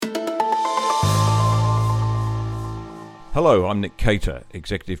Hello, I'm Nick Cater,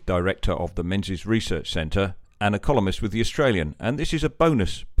 Executive Director of the Menzies Research Centre and a columnist with The Australian, and this is a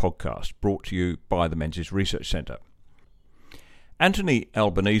bonus podcast brought to you by the Menzies Research Centre. Anthony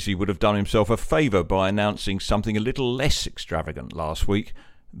Albanese would have done himself a favour by announcing something a little less extravagant last week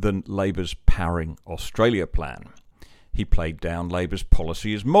than Labour's Powering Australia plan. He played down Labour's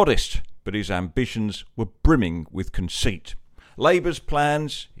policy as modest, but his ambitions were brimming with conceit. Labour's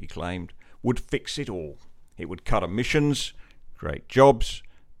plans, he claimed, would fix it all. It would cut emissions, create jobs,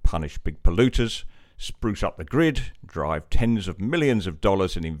 punish big polluters, spruce up the grid, drive tens of millions of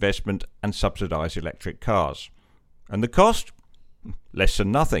dollars in investment and subsidise electric cars. And the cost? Less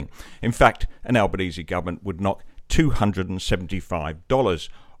than nothing. In fact, an Albanese government would knock $275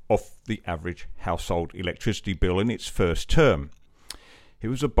 off the average household electricity bill in its first term. It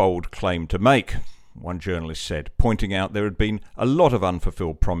was a bold claim to make, one journalist said, pointing out there had been a lot of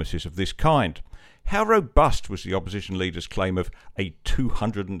unfulfilled promises of this kind. How robust was the opposition leader's claim of a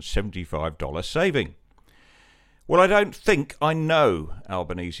 $275 saving? Well, I don't think I know,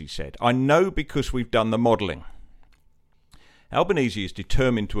 Albanese said. I know because we've done the modelling. Albanese is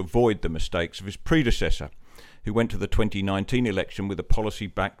determined to avoid the mistakes of his predecessor, who went to the 2019 election with a policy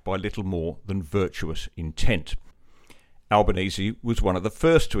backed by little more than virtuous intent. Albanese was one of the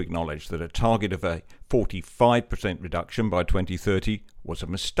first to acknowledge that a target of a 45% reduction by 2030 was a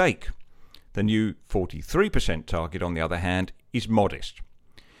mistake. The new 43% target, on the other hand, is modest.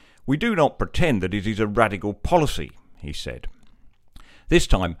 We do not pretend that it is a radical policy, he said. This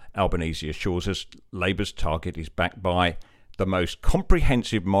time, Albanese assures us Labour's target is backed by the most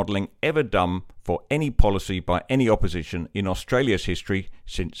comprehensive modelling ever done for any policy by any opposition in Australia's history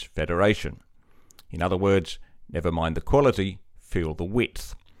since Federation. In other words, never mind the quality, feel the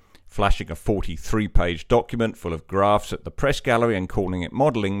width. Flashing a 43-page document full of graphs at the press gallery and calling it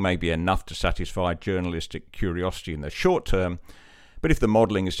modelling may be enough to satisfy journalistic curiosity in the short term, but if the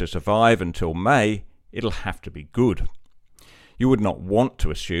modelling is to survive until May, it'll have to be good. You would not want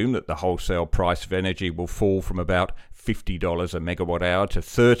to assume that the wholesale price of energy will fall from about $50 a megawatt hour to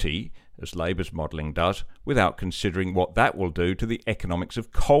 $30, as Labour's modelling does, without considering what that will do to the economics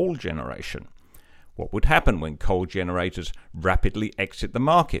of coal generation. What would happen when coal generators rapidly exit the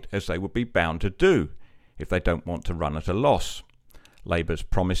market, as they would be bound to do, if they don't want to run at a loss? Labour's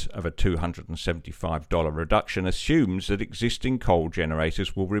promise of a $275 reduction assumes that existing coal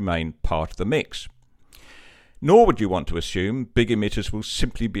generators will remain part of the mix. Nor would you want to assume big emitters will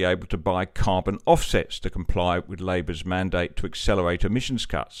simply be able to buy carbon offsets to comply with Labour's mandate to accelerate emissions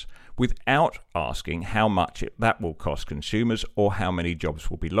cuts, without asking how much that will cost consumers or how many jobs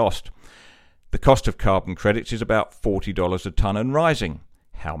will be lost. The cost of carbon credits is about $40 a tonne and rising.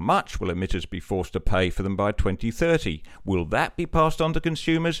 How much will emitters be forced to pay for them by 2030? Will that be passed on to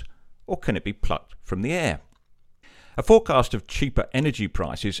consumers, or can it be plucked from the air? A forecast of cheaper energy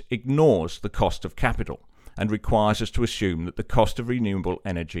prices ignores the cost of capital and requires us to assume that the cost of renewable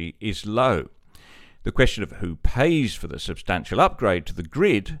energy is low. The question of who pays for the substantial upgrade to the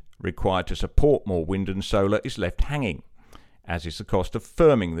grid required to support more wind and solar is left hanging, as is the cost of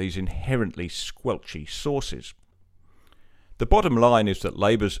firming these inherently squelchy sources. The bottom line is that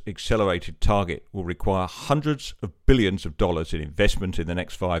Labour's accelerated target will require hundreds of billions of dollars in investment in the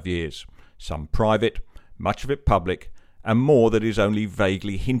next 5 years, some private, much of it public, and more that is only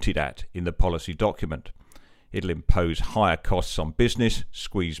vaguely hinted at in the policy document. It'll impose higher costs on business,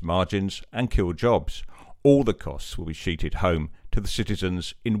 squeeze margins, and kill jobs. All the costs will be sheeted home to the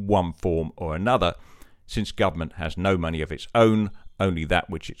citizens in one form or another, since government has no money of its own, only that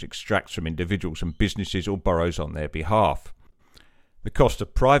which it extracts from individuals and businesses or borrows on their behalf. The cost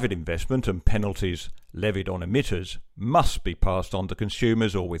of private investment and penalties levied on emitters must be passed on to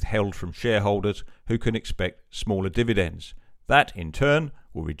consumers or withheld from shareholders who can expect smaller dividends. That, in turn,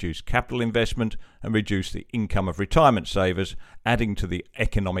 will reduce capital investment and reduce the income of retirement savers, adding to the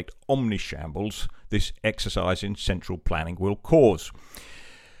economic omnishambles this exercise in central planning will cause.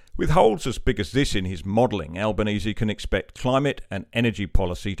 With holes as big as this in his modelling, Albanese can expect climate and energy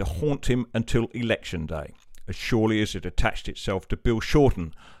policy to haunt him until election day, as surely as it attached itself to Bill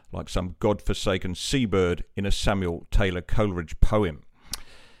Shorten, like some god-forsaken seabird in a Samuel Taylor Coleridge poem.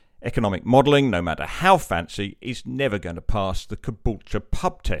 Economic modelling, no matter how fancy, is never going to pass the Caboolture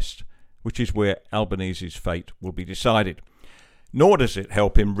pub test, which is where Albanese's fate will be decided. Nor does it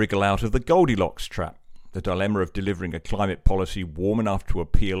help him wriggle out of the Goldilocks trap, the dilemma of delivering a climate policy warm enough to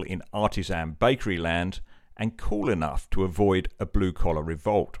appeal in artisan bakery land and cool enough to avoid a blue-collar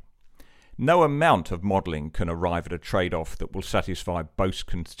revolt. No amount of modelling can arrive at a trade-off that will satisfy both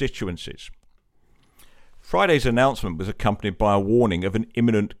constituencies. Friday's announcement was accompanied by a warning of an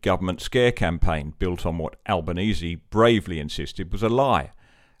imminent government scare campaign built on what Albanese bravely insisted was a lie.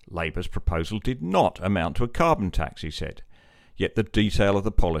 Labour's proposal did not amount to a carbon tax, he said. Yet the detail of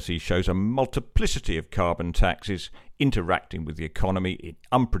the policy shows a multiplicity of carbon taxes interacting with the economy in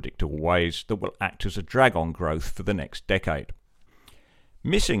unpredictable ways that will act as a drag on growth for the next decade.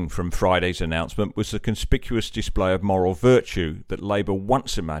 Missing from Friday's announcement was the conspicuous display of moral virtue that Labour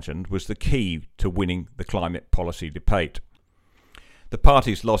once imagined was the key to winning the climate policy debate. The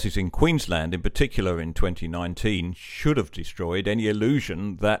party's losses in Queensland, in particular in 2019, should have destroyed any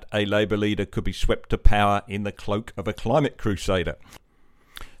illusion that a Labour leader could be swept to power in the cloak of a climate crusader.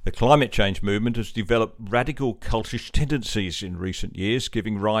 The climate change movement has developed radical cultish tendencies in recent years,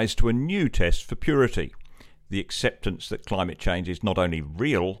 giving rise to a new test for purity: the acceptance that climate change is not only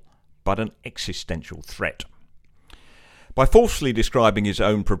real, but an existential threat. By falsely describing his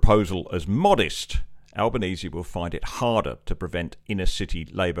own proposal as modest, Albanese will find it harder to prevent inner-city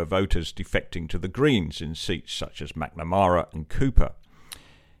Labour voters defecting to the Greens in seats such as Macnamara and Cooper.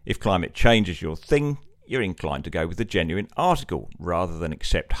 If climate change is your thing, you're inclined to go with the genuine article rather than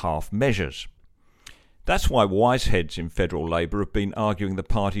accept half measures. That's why wise heads in federal Labour have been arguing the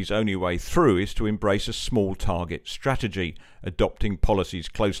party's only way through is to embrace a small target strategy, adopting policies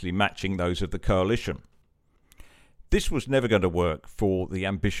closely matching those of the coalition. This was never going to work for the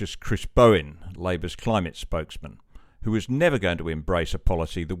ambitious Chris Bowen, Labour's climate spokesman, who was never going to embrace a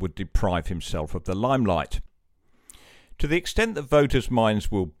policy that would deprive himself of the limelight. To the extent that voters'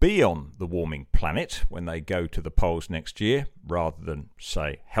 minds will be on the warming planet when they go to the polls next year, rather than,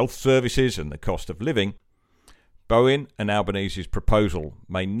 say, health services and the cost of living, Bowen and Albanese's proposal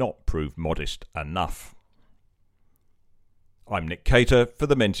may not prove modest enough. I'm Nick Cater for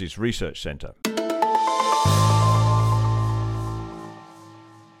the Menzies Research Centre.